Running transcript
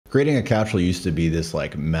Creating a capsule used to be this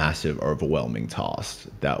like massive, overwhelming task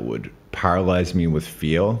that would paralyze me with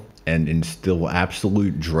fear and instill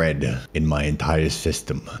absolute dread in my entire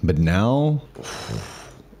system. But now,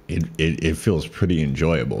 it feels pretty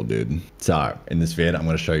enjoyable, dude. So in this vid, I'm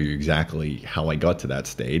going to show you exactly how I got to that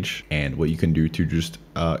stage and what you can do to just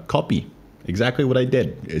copy exactly what I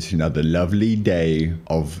did. It's another lovely day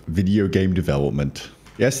of video game development.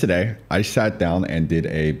 Yesterday, I sat down and did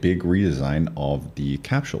a big redesign of the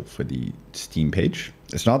capsule for the Steam page.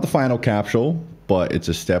 It's not the final capsule, but it's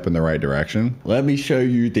a step in the right direction. Let me show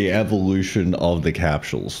you the evolution of the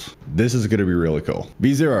capsules. This is gonna be really cool.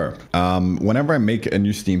 B0, whenever I make a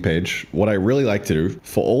new Steam page, what I really like to do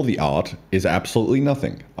for all the art is absolutely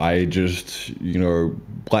nothing. I just, you know,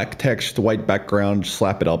 black text, white background,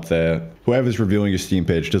 slap it up there. Whoever's reviewing your Steam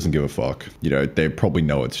page doesn't give a fuck. You know, they probably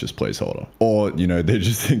know it's just placeholder. Or, you know, they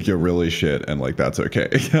just think you're really shit and like, that's okay.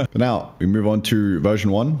 But now we move on to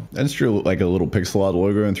version 1. I just drew like a little pixel art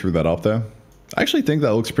logo and threw that up there. I actually think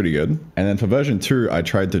that looks pretty good. And then for version 2, I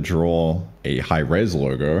tried to draw a high-res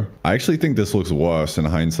logo. I actually think this looks worse in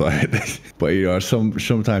hindsight. But, you know,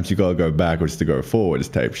 sometimes you gotta go backwards to go forwards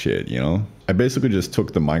type shit, you know? I basically just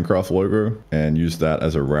took the Minecraft logo and used that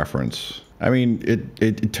as a reference. I mean,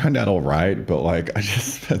 it turned out all right, but like I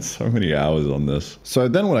just spent so many hours on this. So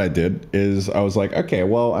then what I did is I was like, okay,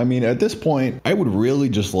 well, I mean, at this point, I would really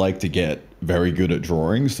just like to get very good at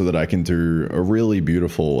drawing so that I can do a really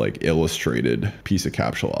beautiful, like illustrated piece of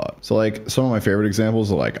capsule art. So like some of my favorite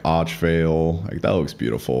examples are like Archvale, like that looks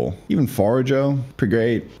beautiful. Even Forager, pretty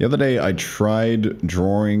great. The other day I tried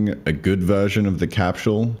drawing a good version of the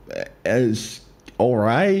capsule as all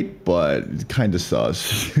right, but kind of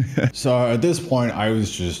sus. So at this point, I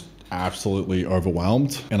was just absolutely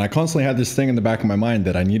overwhelmed. And I constantly had this thing in the back of my mind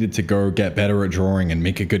that I needed to go get better at drawing and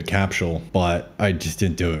make a good capsule, but I just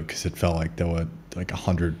didn't do it because it felt like there were like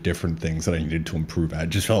 100 different things that I needed to improve at. It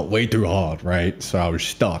just felt way too hard, right? So I was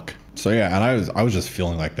stuck. So yeah, and I was just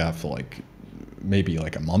feeling like that for like maybe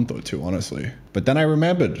like a month or two, honestly. But then I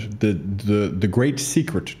remembered the great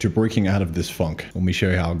secret to breaking out of this funk. Let me show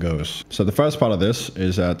you how it goes. So the first part of this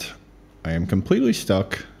is that I am completely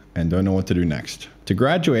stuck and don't know what to do next. To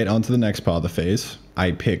graduate onto the next part of the phase,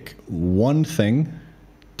 I pick one thing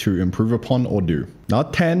to improve upon or do.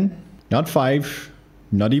 Not 10, not 5,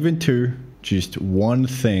 not even 2, just one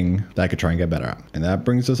thing that I could try and get better at. And that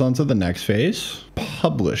brings us on to the next phase.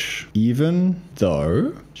 Publish. Even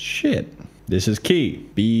though, shit. This is key.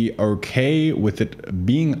 Be okay with it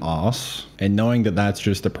being ass and knowing that that's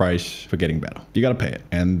just the price for getting better. You gotta pay it.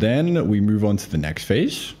 And then we move on to the next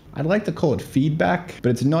phase. I'd like to call it feedback, but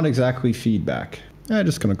it's not exactly feedback. I'm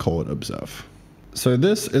just gonna call it observe. So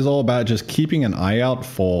this is all about just keeping an eye out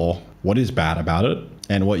for what is bad about it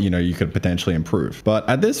and what, you know, you could potentially improve. But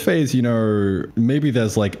at this phase, you know, maybe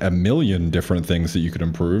there's like a million different things that you could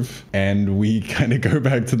improve. And we kind of go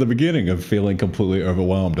back to the beginning of feeling completely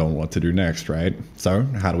overwhelmed on what to do next, right? So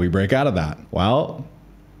how do we break out of that? Well,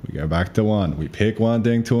 we go back to one. We pick one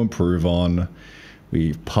thing to improve on.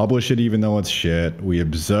 We publish it even though it's shit. We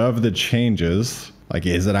observe the changes. Like,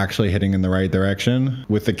 is it actually heading in the right direction?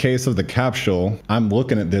 With the case of the capsule, I'm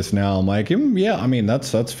looking at this now. I'm like, yeah, I mean,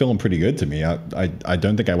 that's feeling pretty good to me. I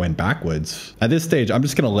don't think I went backwards. At this stage, I'm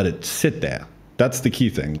just gonna let it sit there. That's the key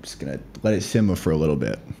thing. I'm just gonna let it simmer for a little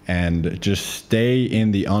bit and just stay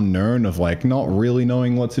in the unknown of like not really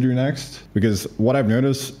knowing what to do next. Because what I've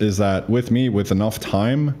noticed is that with me, with enough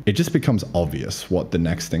time, it just becomes obvious what the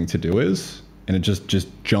next thing to do is. And it just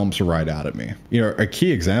jumps right out at me. You know, a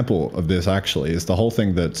key example of this actually is the whole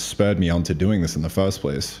thing that spurred me on to doing this in the first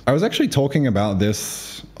place. I was actually talking about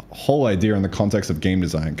this whole idea in the context of game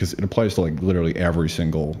design because it applies to like literally every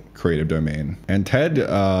single creative domain. And Ted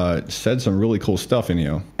said some really cool stuff in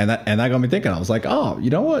here. And that got me thinking. I was like, oh, you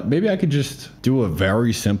know what? Maybe I could just do a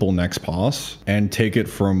very simple next pass and take it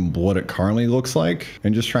from what it currently looks like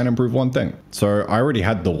and just try and improve one thing. So I already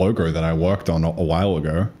had the logo that I worked on a while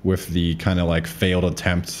ago with the kind of like failed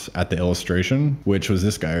attempts at the illustration, which was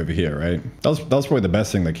this guy over here, right? That was probably the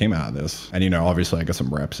best thing that came out of this. And, you know, obviously I got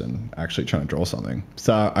some reps in actually trying to draw something.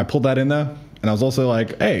 So I pulled that in there. And I was also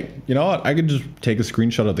like, hey, you know what? I could just take a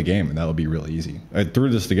screenshot of the game and that would be really easy. I threw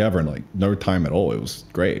this together in like no time at all. It was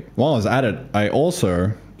great. While I was at it, I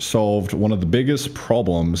also solved one of the biggest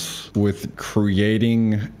problems with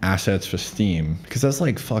creating assets for Steam, because that's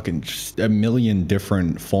like fucking just a million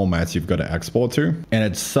different formats you've got to export to, and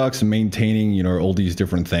it sucks maintaining, you know, all these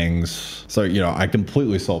different things. So, you know, I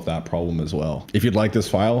completely solved that problem as well. If you'd like this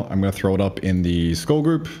file, I'm going to throw it up in the school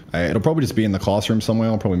group. It'll probably just be in the classroom somewhere.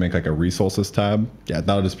 I'll probably make like a resources tab. Yeah,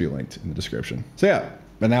 that'll just be linked in the description. So yeah,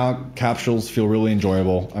 But now capsules feel really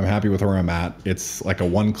enjoyable. I'm happy with where I'm at. It's like a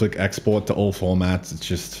one-click export to all formats. It's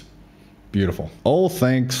just beautiful. All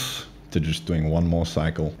thanks to just doing one more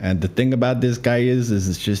cycle. And the thing about this guy is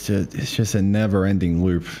it's just a never-ending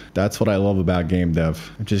loop. That's what I love about game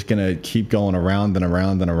dev. I'm just gonna keep going around and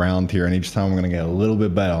around and around here, and each time I'm gonna get a little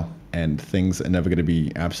bit better. And things are never going to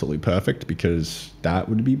be absolutely perfect because that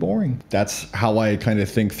would be boring. That's how I kind of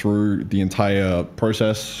think through the entire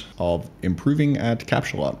process of improving at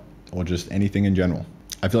capsule art or just anything in general.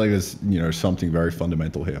 I feel like there's, something very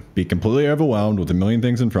fundamental here. Be completely overwhelmed with a million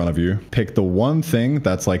things in front of you. Pick the one thing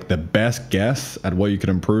that's like the best guess at what you could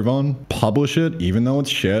improve on. Publish it, even though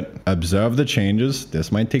it's shit. Observe the changes.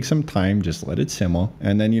 This might take some time. Just let it simmer.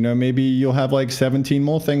 And then, maybe you'll have like 17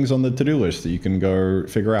 more things on the to-do list that you can go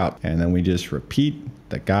figure out. And then we just repeat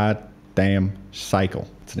the goddamn cycle.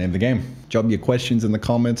 It's the name of the game. Drop your questions in the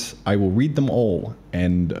comments. I will read them all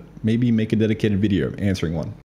and maybe make a dedicated video answering one.